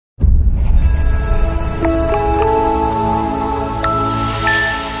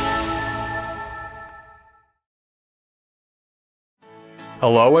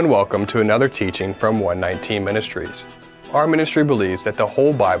Hello and welcome to another teaching from 119 Ministries. Our ministry believes that the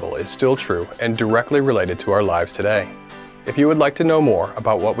whole Bible is still true and directly related to our lives today. If you would like to know more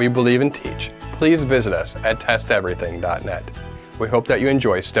about what we believe and teach, please visit us at testeverything.net. We hope that you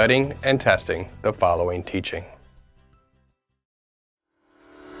enjoy studying and testing the following teaching.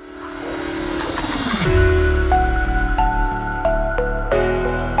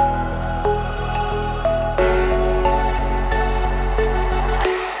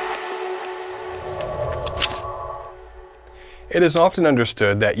 It is often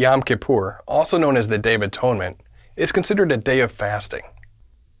understood that Jom Kippoer, also known as the Day of Atonement, is considered a day of fasting.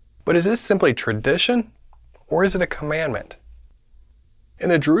 But is this simply tradition, or is it a commandment? In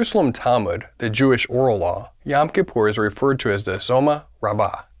the Jerusalem Talmud, the Jewish oral law, Jom Kippur is referred to as the Soma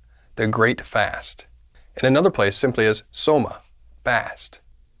Rabbah, the Great Fast. In another place simply as Soma, fast.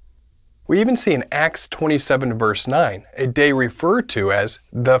 We even see in Acts 27 verse 9, a day referred to as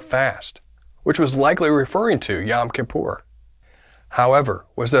the fast, which was likely referring to Jom Kippur. However,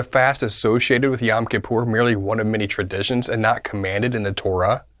 was the fast associated with Jom Kippur merely one of many traditions and not commanded in the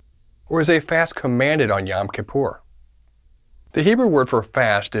Torah? Or is a fast commanded on Jom Kippur? The Hebrew word for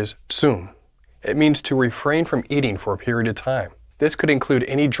fast is tsum. It means to refrain from eating for a period of time. This could include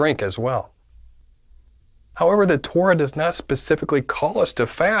any drink as well. However, the Torah does not specifically call us to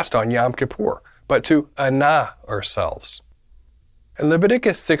fast on Jom Kippur, but to anah ourselves. In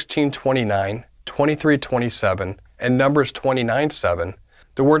Leviticus 16:29, 23:27, and Numbers 29:7,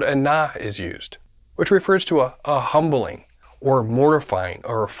 the word anah is used, which refers to a humbling, or mortifying,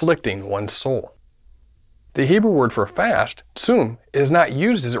 or afflicting one's soul. The Hebrew word for fast, tsum, is not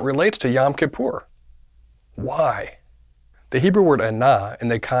used as it relates to Jom Kippur. Why? The Hebrew word anah in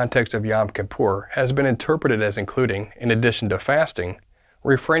the context of Jom Kippur has been interpreted as including, in addition to fasting,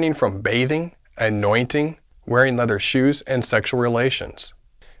 refraining from bathing, anointing, wearing leather shoes, and sexual relations.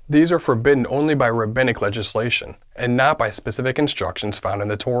 These are forbidden only by rabbinic legislation and not by specific instructions found in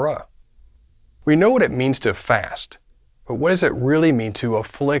the Torah. We know what it means to fast, but what does it really mean to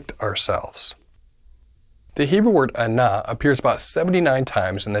afflict ourselves? The Hebrew word anah appears about 79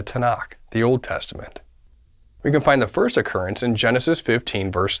 times in the Tanakh, the Old Testament. We can find the first occurrence in Genesis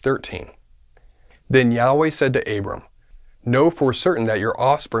 15 verse 13. Then Yahweh said to Abram, "Know for certain that your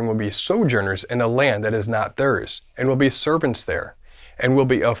offspring will be sojourners in a land that is not theirs, and will be servants there, and will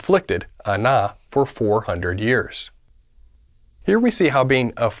be afflicted, anah, for 400 years. Here we see how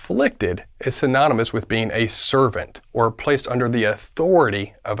being afflicted is synonymous with being a servant or placed under the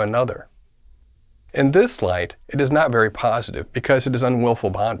authority of another. In this light, it is not very positive because it is unwillful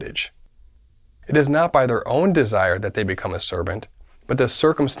bondage. It is not by their own desire that they become a servant, but the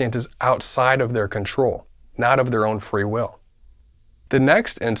circumstances outside of their control, not of their own free will. The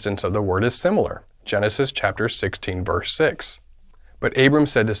next instance of the word is similar, Genesis chapter 16 verse 6. But Abram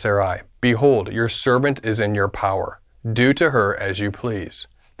said to Sarai, "Behold, your servant is in your power. Do to her as you please."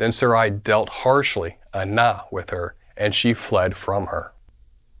 Then Sarai dealt harshly, anah, with her, and she fled from her.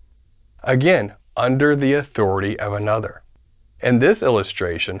 Again, under the authority of another. In this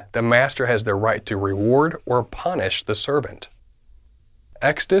illustration, the master has the right to reward or punish the servant.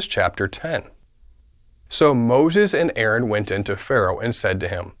 Exodus chapter 10. So Moses and Aaron went into Pharaoh and said to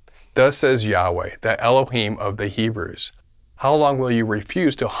him, "Thus says Yahweh, the Elohim of the Hebrews, how long will you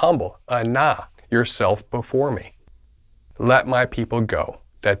refuse to humble, anah, yourself before me? Let my people go,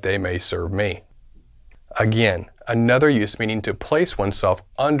 that they may serve me." Again, another use meaning to place oneself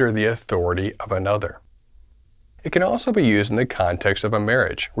under the authority of another. It can also be used in the context of a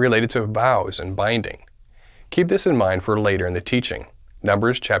marriage, related to vows and binding. Keep this in mind for later in the teaching.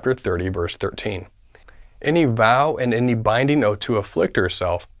 Numbers chapter 30, verse 13. Any vow and any binding oath to afflict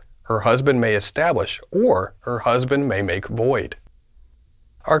herself, her husband may establish, or her husband may make void.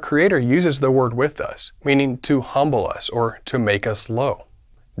 Our Creator uses the word with us, meaning to humble us or to make us low.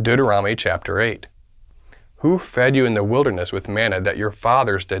 Deuteronomy chapter 8. Who fed you in the wilderness with manna that your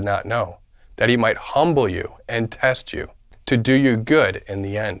fathers did not know, that he might humble you and test you, to do you good in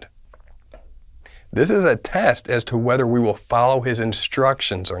the end? This is a test as to whether we will follow his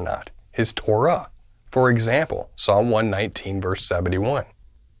instructions or not, his Torah. For example, Psalm 119 verse 71.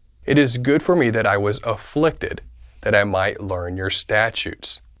 It is good for me that I was afflicted, that I might learn your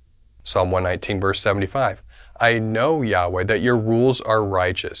statutes. Psalm 119 verse 75. I know, Yahweh, that your rules are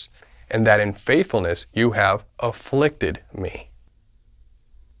righteous, and that in faithfulness you have afflicted me.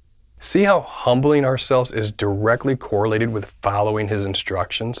 See how humbling ourselves is directly correlated with following his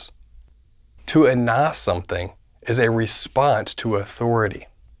instructions? To anah something is a response to authority.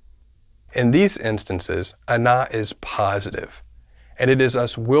 In these instances, anah is positive, and it is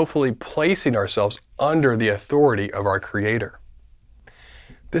us willfully placing ourselves under the authority of our Creator.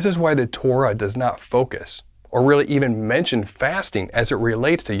 This is why the Torah does not focus, or really even mention fasting as it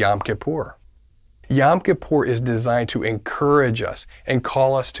relates to Yom Kippur. Yom Kippur is designed to encourage us and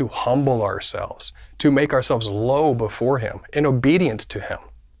call us to humble ourselves, to make ourselves low before Him in obedience to Him.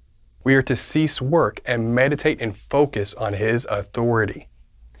 We are to cease work and meditate and focus on His authority.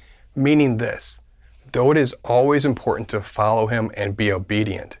 Meaning this, though it is always important to follow Him and be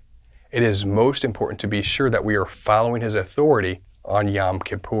obedient, it is most important to be sure that we are following His authority on Yom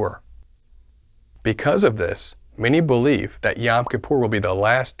Kippur. Because of this, many believe that Yom Kippur will be the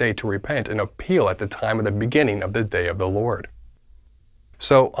last day to repent and appeal at the time of the beginning of the day of the Lord.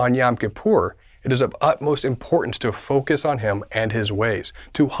 So on Yom Kippur, it is of utmost importance to focus on Him and His ways,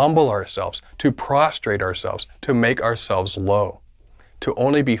 to humble ourselves, to prostrate ourselves, to make ourselves low, to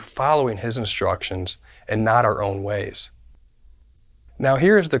only be following His instructions and not our own ways. Now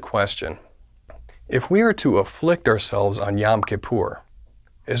here is the question. If we are to afflict ourselves on Yom Kippur,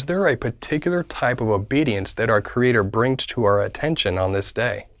 is there a particular type of obedience that our Creator brings to our attention on this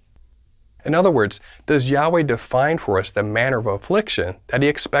day? In other words, does Yahweh define for us the manner of affliction that He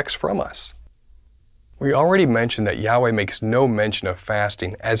expects from us? We already mentioned that Yahweh makes no mention of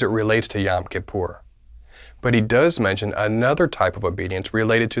fasting as it relates to Yom Kippur, but He does mention another type of obedience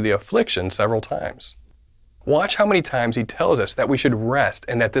related to the affliction several times. Watch how many times He tells us that we should rest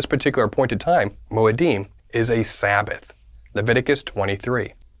and that this particular appointed time, Moedim, is a Sabbath. Leviticus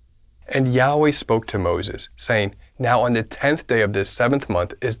 23. And Yahweh spoke to Moses, saying, Now on the 10th day of this 7th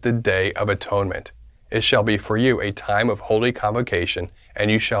month is the day of atonement. It shall be for you a time of holy convocation,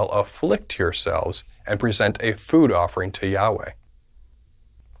 and you shall afflict yourselves and present a food offering to Yahweh.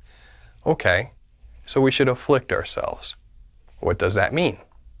 Okay, so we should afflict ourselves. What does that mean?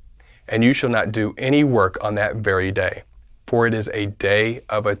 And you shall not do any work on that very day, for it is a day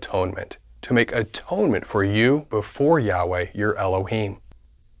of atonement, to make atonement for you before Yahweh your Elohim.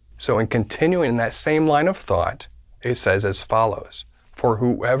 So in continuing in that same line of thought, it says as follows, For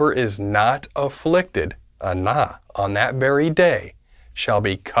whoever is not afflicted, anah, on that very day, shall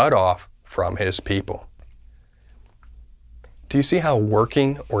be cut off from his people. Do you see how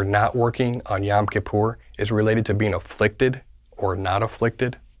working or not working on Yom Kippur is related to being afflicted or not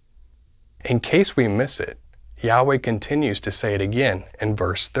afflicted? In case we miss it, Yahweh continues to say it again in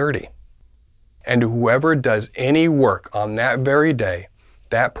verse 30. And whoever does any work on that very day,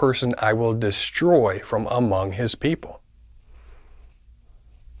 that person I will destroy from among his people.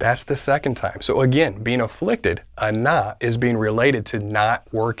 That's the second time. So again, being afflicted, anah, is being related to not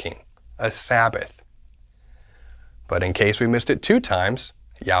working, a Sabbath. But in case we missed it 2 times,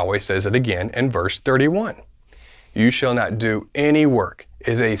 Yahweh says it again in verse 31. You shall not do any work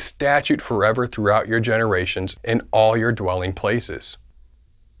is a statute forever throughout your generations in all your dwelling places.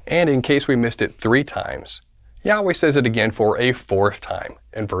 And in case we missed it 3 times, Yahweh says it again for a 4th time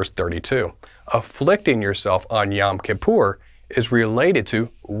in verse 32. Afflicting yourself on Yom Kippur is related to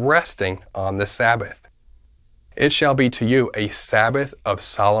resting on the Sabbath. It shall be to you a Sabbath of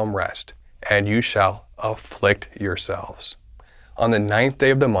solemn rest, and you shall afflict yourselves. On the 9th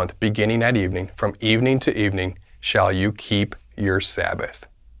day of the month, beginning at evening, from evening to evening, shall you keep your Sabbath.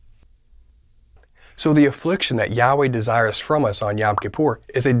 So the affliction that Yahweh desires from us on Yom Kippur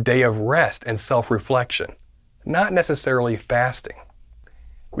is a day of rest and self-reflection, not necessarily fasting.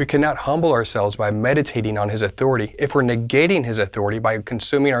 We cannot humble ourselves by meditating on His authority if we're negating His authority by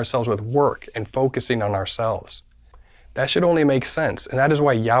consuming ourselves with work and focusing on ourselves. That should only make sense, and that is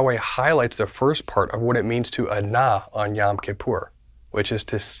why Yahweh highlights the first part of what it means to anah on Yom Kippur, which is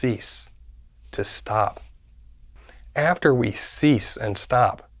to cease, to stop. After we cease and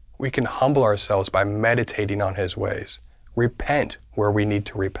stop, we can humble ourselves by meditating on His ways, repent where we need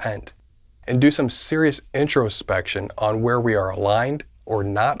to repent, and do some serious introspection on where we are aligned or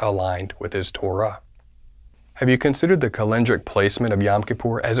not aligned with His Torah. Have you considered the calendric placement of Yom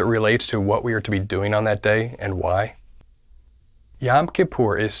Kippur as it relates to what we are to be doing on that day and why? Yom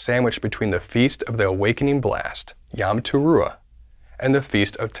Kippur is sandwiched between the Feast of the Awakening Blast, Yom Teruah, and the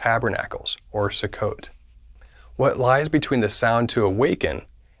Feast of Tabernacles, or Sukkot. What lies between the sound to awaken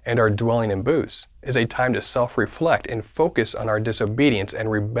and our dwelling in booths is a time to self-reflect and focus on our disobedience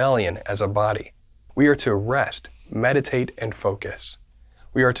and rebellion as a body. We are to rest, meditate, and focus.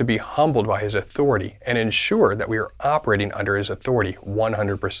 We are to be humbled by His authority and ensure that we are operating under His authority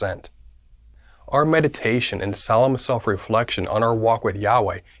 100%. Our meditation and solemn self-reflection on our walk with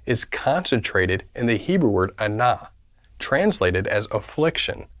Yahweh is concentrated in the Hebrew word anah, translated as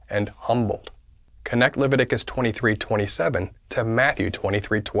affliction and humbled. Connect Leviticus 23:27 to Matthew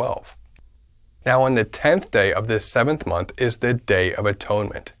 23:12. Now on the 10th day of this 7th month is the Day of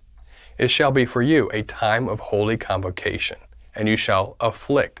Atonement. It shall be for you a time of holy convocation, and you shall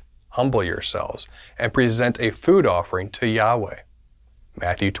afflict, humble yourselves, and present a food offering to Yahweh.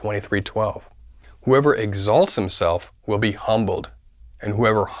 Matthew 23:12. Whoever exalts himself will be humbled, and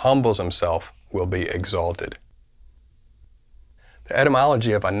whoever humbles himself will be exalted. The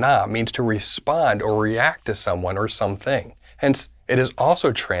etymology of anah means to respond or react to someone or something. Hence, it is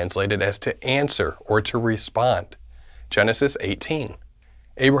also translated as to answer or to respond. Genesis 18.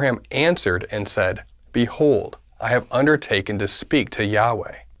 Abraham answered and said, Behold, I have undertaken to speak to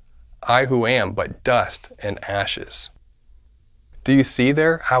Yahweh. I who am but dust and ashes. Do you see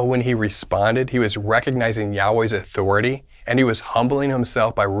there how when he responded, he was recognizing Yahweh's authority and he was humbling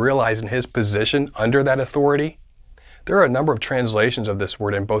himself by realizing his position under that authority? There are a number of translations of this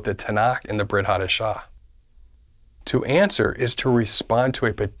word in both the Tanakh and the Brit Hadashah. To answer is to respond to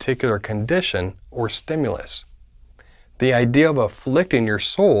a particular condition or stimulus. The idea of afflicting your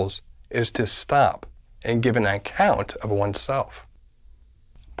souls is to stop and give an account of oneself.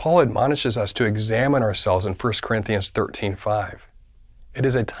 Paul admonishes us to examine ourselves in 1 Corinthians 13:5. It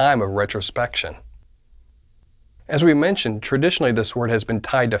is a time of retrospection. As we mentioned, traditionally this word has been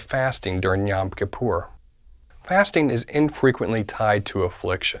tied to fasting during Jom Kippoer. Fasting is infrequently tied to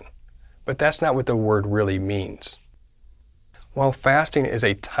affliction, but that's not what the word really means. While fasting is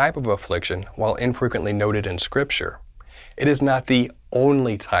a type of affliction, while infrequently noted in Scripture, it is not the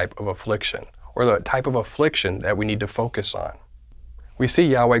only type of affliction, or the type of affliction that we need to focus on. We see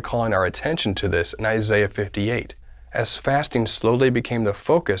Yahweh calling our attention to this in Isaiah 58, as fasting slowly became the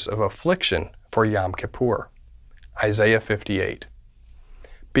focus of affliction for Jom Kippoer. Isaiah 58.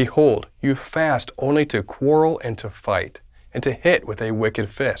 Behold, you fast only to quarrel and to fight, and to hit with a wicked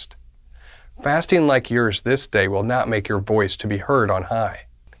fist. Fasting like yours this day will not make your voice to be heard on high.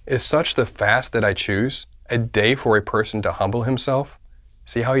 Is such the fast that I choose, a day for a person to humble himself?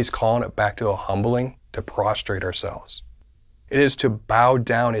 See how he's calling it back to a humbling, to prostrate ourselves. It is to bow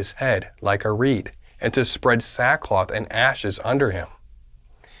down his head like a reed, and to spread sackcloth and ashes under him.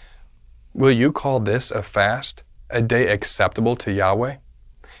 Will you call this a fast, a day acceptable to Yahweh?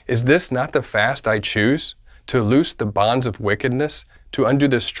 Is this not the fast I choose, to loose the bonds of wickedness, to undo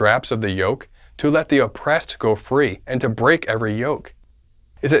the straps of the yoke, to let the oppressed go free, and to break every yoke?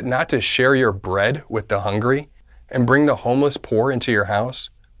 Is it not to share your bread with the hungry, and bring the homeless poor into your house?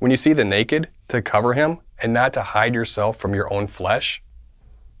 When you see the naked, to cover him, and not to hide yourself from your own flesh?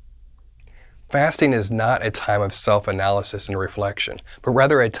 Fasting is not a time of self-analysis and reflection, but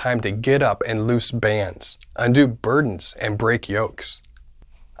rather a time to get up and loose bands, undo burdens, and break yokes.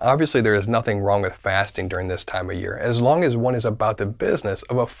 Obviously, there is nothing wrong with fasting during this time of year, as long as one is about the business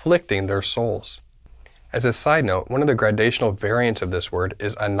of afflicting their souls. As a side note, one of the gradational variants of this word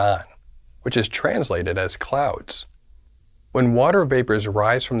is anan, which is translated as clouds. When water vapors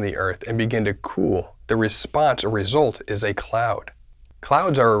rise from the earth and begin to cool, the response or result is a cloud.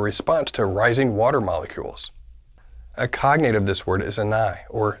 Clouds are a response to rising water molecules. A cognate of this word is anai,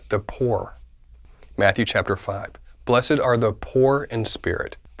 or the poor. Matthew chapter 5. Blessed are the poor in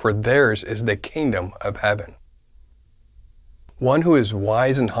spirit, for theirs is the kingdom of heaven. One who is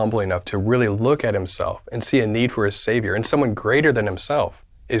wise and humble enough to really look at himself and see a need for a Savior and someone greater than himself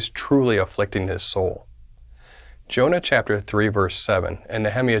is truly afflicting his soul. Jonah chapter 3 verse 7 and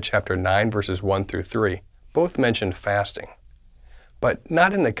Nehemiah chapter 9 verses 1 through 3 both mention fasting, but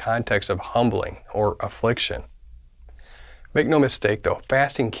not in the context of humbling or affliction. Make no mistake though,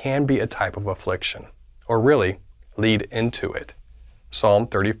 fasting can be a type of affliction, or really, lead into it. Psalm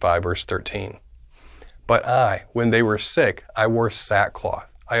 35 verse 13. But I, when they were sick, I wore sackcloth.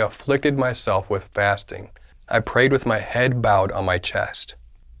 I afflicted myself with fasting. I prayed with my head bowed on my chest.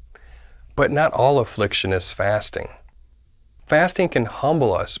 But not all affliction is fasting. Fasting can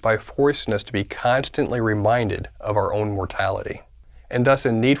humble us by forcing us to be constantly reminded of our own mortality, and thus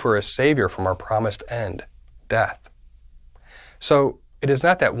in need for a Savior from our promised end, death. So, it is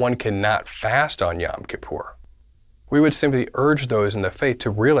not that one cannot fast on Jom Kippoer. We would simply urge those in the faith to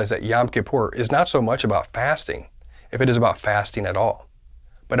realize that Jom Kippoer is not so much about fasting, if it is about fasting at all,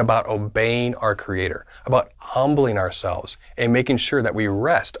 but about obeying our Creator, about humbling ourselves and making sure that we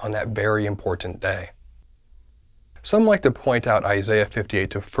rest on that very important day. Some like to point out Isaiah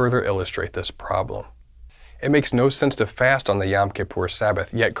 58 to further illustrate this problem. It makes no sense to fast on the Jom Kippoer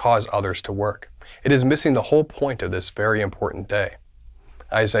Sabbath, yet cause others to work. It is missing the whole point of this very important day.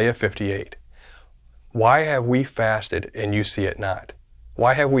 Isaiah 58. Why have we fasted and you see it not?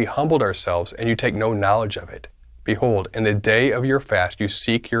 Why have we humbled ourselves and you take no knowledge of it? Behold, in the day of your fast you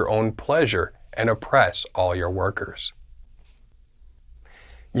seek your own pleasure and oppress all your workers.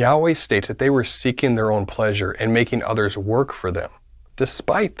 Yahweh states that they were seeking their own pleasure and making others work for them,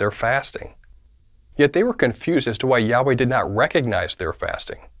 despite their fasting. Yet they were confused as to why Yahweh did not recognize their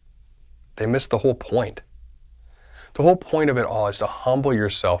fasting. They missed the whole point. The whole point of it all is to humble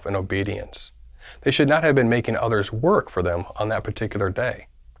yourself in obedience. They should not have been making others work for them on that particular day.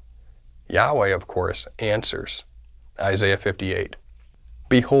 Yahweh, of course, answers. Isaiah 58.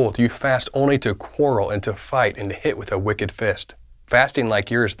 Behold, you fast only to quarrel and to fight and to hit with a wicked fist. Fasting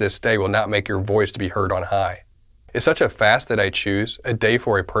like yours this day will not make your voice to be heard on high. Is such a fast that I choose, a day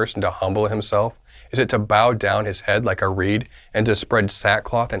for a person to humble himself? Is it to bow down his head like a reed and to spread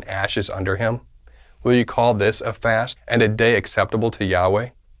sackcloth and ashes under him? Will you call this a fast and a day acceptable to Yahweh?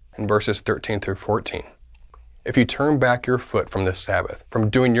 In verses 13 through 14. If you turn back your foot from the Sabbath, from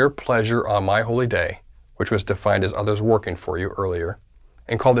doing your pleasure on my holy day, which was defined as others working for you earlier,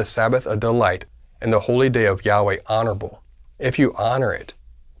 and call the Sabbath a delight and the holy day of Yahweh honorable, if you honor it,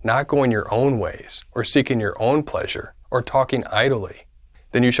 not going your own ways, or seeking your own pleasure, or talking idly,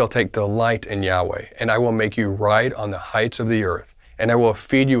 then you shall take delight in Yahweh, and I will make you ride on the heights of the earth, and I will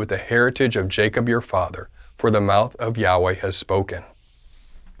feed you with the heritage of Jacob your father, for the mouth of Yahweh has spoken.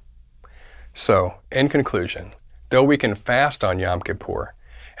 So, in conclusion, though we can fast on Yom Kippur,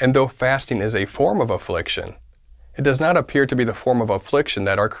 and though fasting is a form of affliction, it does not appear to be the form of affliction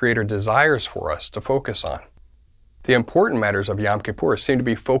that our Creator desires for us to focus on. The important matters of Yom Kippur seem to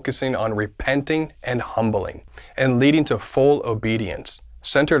be focusing on repenting and humbling, and leading to full obedience,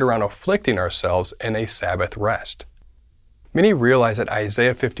 centered around afflicting ourselves in a Sabbath rest. Many realize that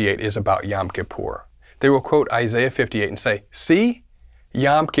Isaiah 58 is about Yom Kippur. They will quote Isaiah 58 and say, "See,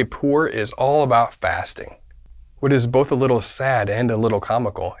 Yom Kippur is all about fasting." What is both a little sad and a little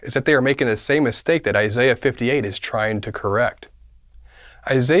comical is that they are making the same mistake that Isaiah 58 is trying to correct.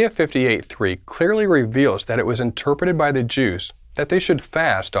 Isaiah 58:3 clearly reveals that it was interpreted by the Jews that they should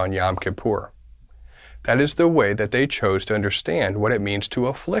fast on Yom Kippur. That is the way that they chose to understand what it means to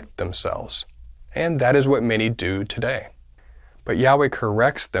afflict themselves, and that is what many do today. But Yahweh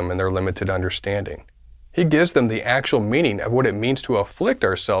corrects them in their limited understanding. He gives them the actual meaning of what it means to afflict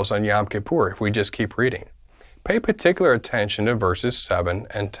ourselves on Yom Kippur if we just keep reading. Pay particular attention to verses 7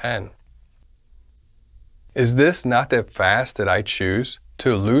 and 10. Is this not the fast that I choose,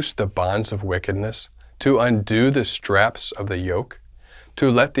 to loose the bonds of wickedness, to undo the straps of the yoke,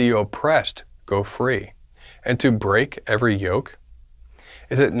 to let the oppressed go free, and to break every yoke?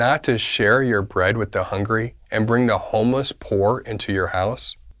 Is it not to share your bread with the hungry and bring the homeless poor into your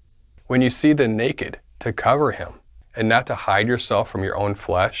house? When you see the naked, to cover him, and not to hide yourself from your own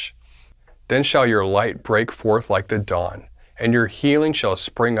flesh? Then shall your light break forth like the dawn, and your healing shall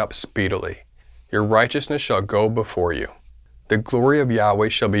spring up speedily. Your righteousness shall go before you. The glory of Yahweh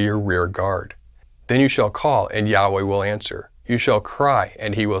shall be your rear guard. Then you shall call, and Yahweh will answer. You shall cry,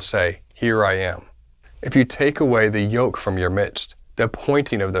 and he will say, Here I am. If you take away the yoke from your midst, the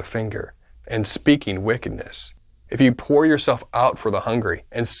pointing of the finger, and speaking wickedness, if you pour yourself out for the hungry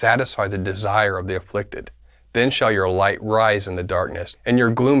and satisfy the desire of the afflicted, then shall your light rise in the darkness, and your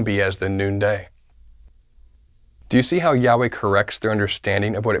gloom be as the noonday. Do you see how Yahweh corrects their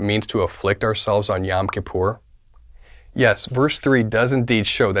understanding of what it means to afflict ourselves on Yom Kippur? Yes, verse 3 does indeed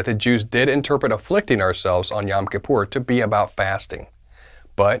show that the Jews did interpret afflicting ourselves on Yom Kippur to be about fasting.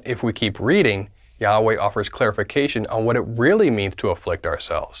 But if we keep reading, Yahweh offers clarification on what it really means to afflict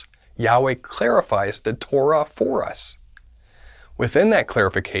ourselves. Yahweh clarifies the Torah for us. Within that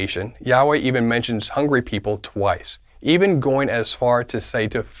clarification, Yahweh even mentions hungry people twice, even going as far to say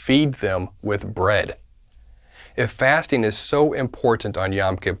to feed them with bread. If fasting is so important on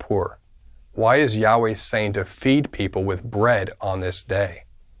Yom Kippur, why is Yahweh saying to feed people with bread on this day?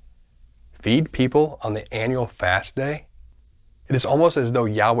 Feed people on the annual fast day? It is almost as though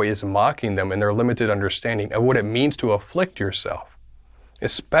Yahweh is mocking them in their limited understanding of what it means to afflict yourself,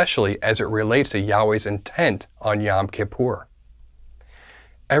 especially as it relates to Yahweh's intent on Yom Kippur.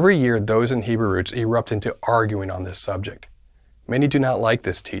 Every year, those in Hebrew roots erupt into arguing on this subject. Many do not like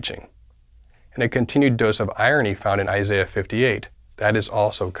this teaching. And a continued dose of irony found in Isaiah 58, that is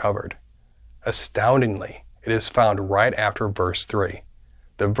also covered. Astoundingly, it is found right after verse 3,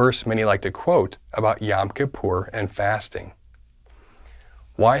 the verse many like to quote about Yom Kippur and fasting.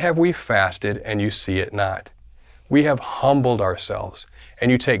 Why have we fasted and you see it not? We have humbled ourselves, and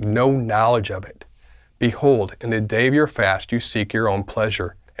you take no knowledge of it. Behold, in the day of your fast you seek your own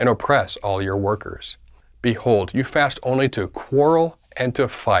pleasure, and oppress all your workers. Behold, you fast only to quarrel and to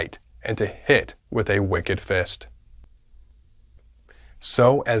fight, and to hit with a wicked fist.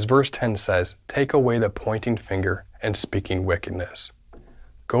 So, as verse 10 says, take away the pointing finger and speaking wickedness.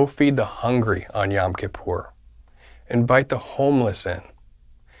 Go feed the hungry on Yom Kippur. Invite the homeless in.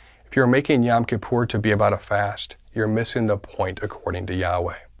 If you're making Yom Kippur to be about a fast, you're missing the point according to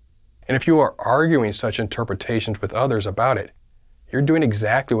Yahweh. And if you are arguing such interpretations with others about it, you're doing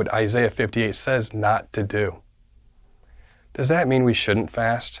exactly what Isaiah 58 says not to do. Does that mean we shouldn't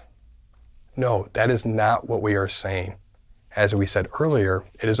fast? No, that is not what we are saying. As we said earlier,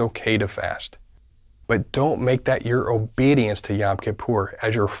 it is okay to fast. But don't make that your obedience to Yom Kippur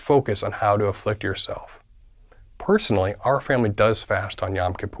as your focus on how to afflict yourself. Personally, our family does fast on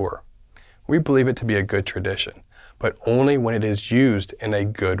Yom Kippur. We believe it to be a good tradition, but only when it is used in a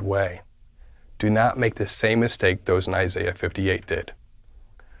good way. Do not make the same mistake those in Isaiah 58 did.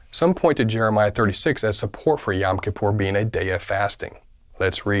 Some point to Jeremiah 36 as support for Yom Kippur being a day of fasting.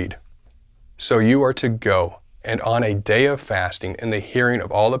 Let's read. So you are to go, and on a day of fasting in the hearing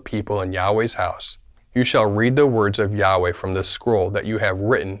of all the people in Yahweh's house, you shall read the words of Yahweh from the scroll that you have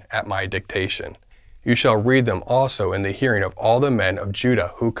written at my dictation. You shall read them also in the hearing of all the men of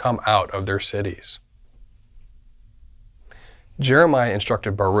Judah who come out of their cities. Jeremiah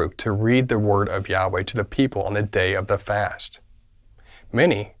instructed Baruch to read the word of Yahweh to the people on the day of the fast.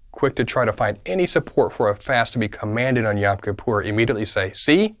 Many, quick to try to find any support for a fast to be commanded on Yom Kippur, immediately say,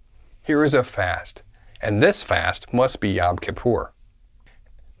 see, here is a fast, and this fast must be Yom Kippur.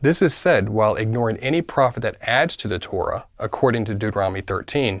 This is said while ignoring any prophet that adds to the Torah, according to Deuteronomy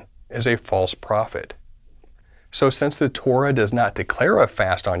 13, is a false prophet. So since the Torah does not declare a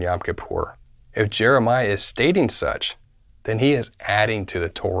fast on Yom Kippur, if Jeremiah is stating such, then he is adding to the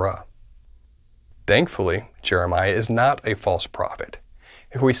Torah. Thankfully, Jeremiah is not a false prophet.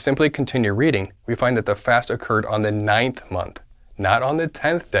 If we simply continue reading, we find that the fast occurred on the 9th month, not on the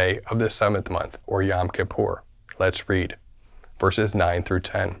 10th day of the 7th month, or Yom Kippur. Let's read verses 9 through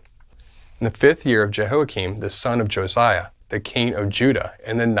 10. In the 5th year of Jehoiakim, the son of Josiah, the king of Judah,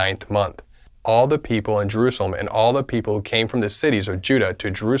 in the 9th month, all the people in Jerusalem and all the people who came from the cities of Judah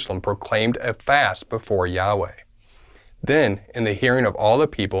to Jerusalem proclaimed a fast before Yahweh. Then, in the hearing of all the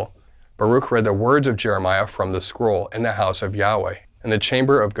people, Baruch read the words of Jeremiah from the scroll in the house of Yahweh, in the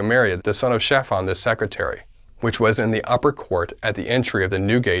chamber of Gemariah, the son of Shaphan, the secretary, which was in the upper court at the entry of the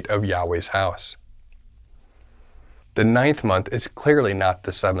new gate of Yahweh's house. The 9th month is clearly not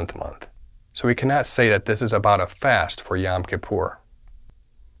the 7th month, so we cannot say that this is about a fast for Yom Kippur.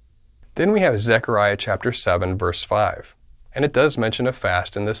 Then we have Zechariah chapter 7, verse 5, and it does mention a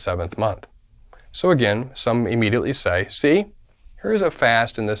fast in the 7th month. So again, some immediately say, see, here is a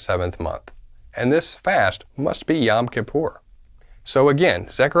fast in the 7th month, and this fast must be Yom Kippur. So again,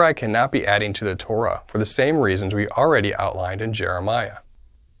 Zechariah cannot be adding to the Torah for the same reasons we already outlined in Jeremiah.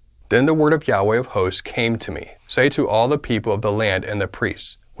 Then the word of Yahweh of hosts came to me, say to all the people of the land and the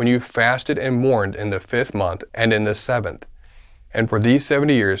priests, when you fasted and mourned in the 5th month and in the 7th, and for these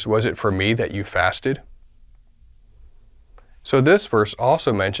 70 years was it for me that you fasted? So this verse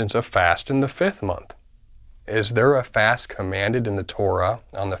also mentions a fast in the 5th month. Is there a fast commanded in the Torah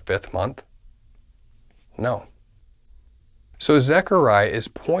on the 5th month? No. So Zechariah is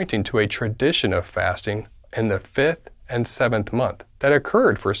pointing to a tradition of fasting in the 5th and 7th month that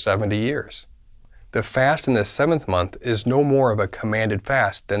occurred for 70 years. The fast in the 7th month is no more of a commanded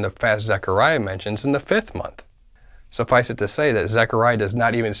fast than the fast Zechariah mentions in the 5th month. Suffice it to say that Zechariah does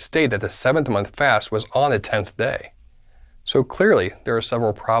not even state that the 7th month fast was on the 10th day. So clearly, there are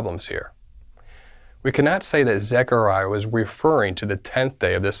several problems here. We cannot say that Zechariah was referring to the 10th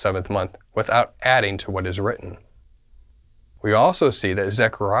day of the 7th month without adding to what is written. We also see that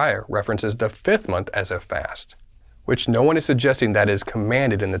Zechariah references the 5th month as a fast, which no one is suggesting that is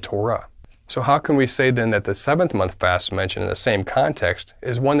commanded in the Torah. So how can we say then that the 7th month fast mentioned in the same context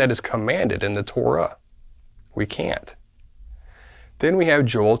is one that is commanded in the Torah? We can't. Then we have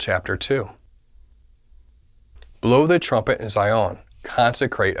Joel chapter 2. Blow the trumpet in Zion,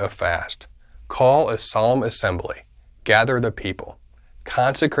 consecrate a fast. Call a solemn assembly, gather the people,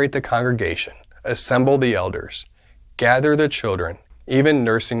 consecrate the congregation, assemble the elders, gather the children, even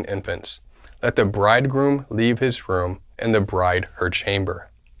nursing infants. Let the bridegroom leave his room and the bride her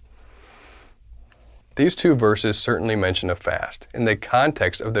chamber. These two verses certainly mention a fast in the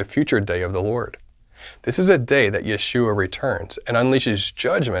context of the future day of the Lord. This is a day that Yeshua returns and unleashes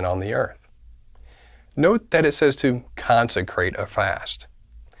judgment on the earth. Note that it says to consecrate a fast.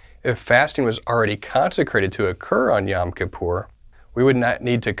 If fasting was already consecrated to occur on Yom Kippur, we would not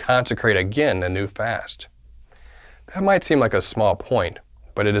need to consecrate again a new fast. That might seem like a small point,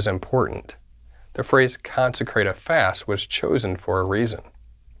 but it is important. The phrase consecrate a fast was chosen for a reason.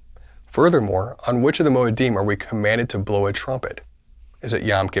 Furthermore, on which of the Moedim are we commanded to blow a trumpet? Is it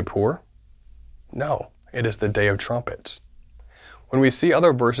Yom Kippur? No, it is the Day of Trumpets. When we see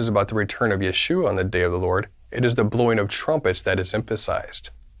other verses about the return of Yeshua on the Day of the Lord, it is the blowing of trumpets that is emphasized.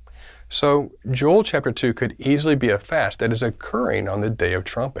 So, Joel chapter 2 could easily be a fast that is occurring on the Day of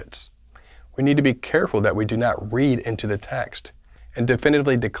Trumpets. we need to be careful that we do not read into the text and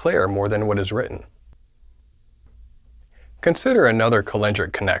definitively declare more than what is written. Consider another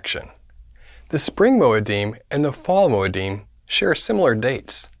calendric connection. The spring Moedim and the fall Moedim share similar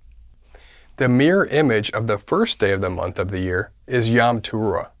dates. The mirror image of the first day of the month of the year is Yom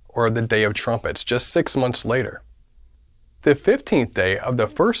Teruah, or the Day of Trumpets, just 6 months later. The 15th day of the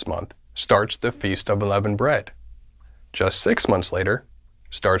first month starts the Feast of Unleavened Bread. Just 6 months later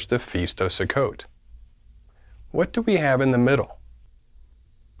starts the Feast of Sukkot. What do we have in the middle?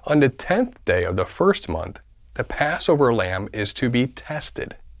 On the 10th day of the first month, the Passover lamb is to be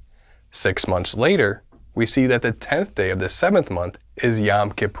tested. 6 months later, we see that the 10th day of the 7th month is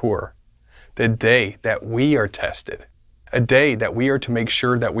Jom Kippoer, the day that we are tested, a day that we are to make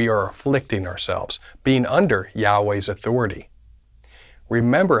sure that we are afflicting ourselves, being under Yahweh's authority.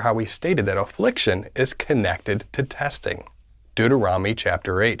 Remember how we stated that affliction is connected to testing. Deuteronomy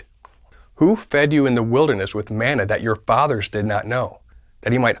chapter 8. Who fed you in the wilderness with manna that your fathers did not know,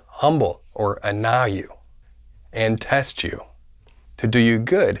 that he might humble or annoy you and test you, to do you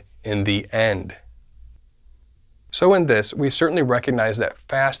good in the end? So in this, we certainly recognize that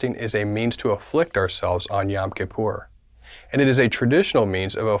fasting is a means to afflict ourselves on Yom Kippur, and it is a traditional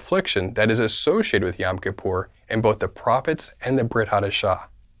means of affliction that is associated with Yom Kippur in both the prophets and the Brit Hadashah.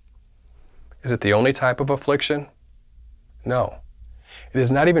 Is it the only type of affliction? No. It is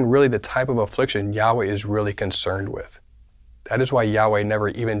not even really the type of affliction Yahweh is really concerned with. That is why Yahweh never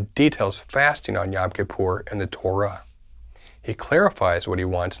even details fasting on Yom Kippur in the Torah. He clarifies what he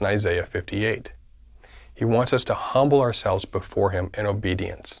wants in Isaiah 58. He wants us to humble ourselves before him in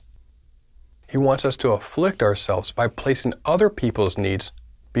obedience. He wants us to afflict ourselves by placing other people's needs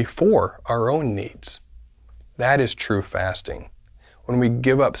before our own needs. That is true fasting, when we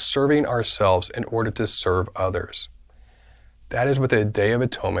give up serving ourselves in order to serve others. That is what the Day of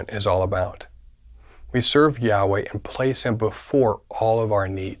Atonement is all about. We serve Yahweh and place him before all of our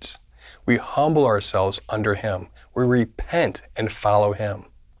needs. We humble ourselves under him. We repent and follow him.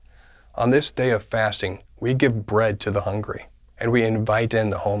 On this day of fasting, we give bread to the hungry, and we invite in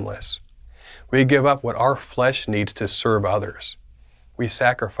the homeless. We give up what our flesh needs to serve others. We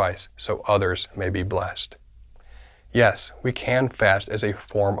sacrifice so others may be blessed. Yes, we can fast as a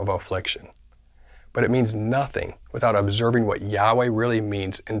form of affliction, but it means nothing without observing what Yahweh really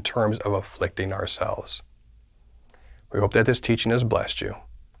means in terms of afflicting ourselves. We hope that this teaching has blessed you,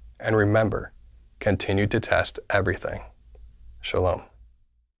 and remember, continue to test everything. Shalom.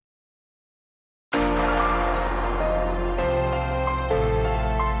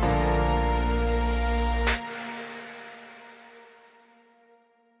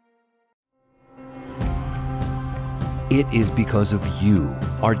 It is because of you,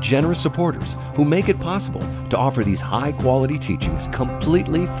 our generous supporters, who make it possible to offer these high-quality teachings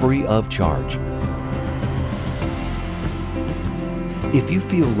completely free of charge. If you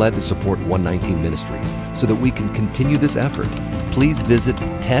feel led to support 119 Ministries so that we can continue this effort, please visit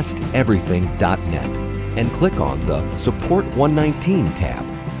testeverything.net and click on the Support 119 tab.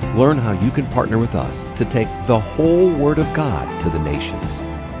 Learn how you can partner with us to take the whole Word of God to the nations.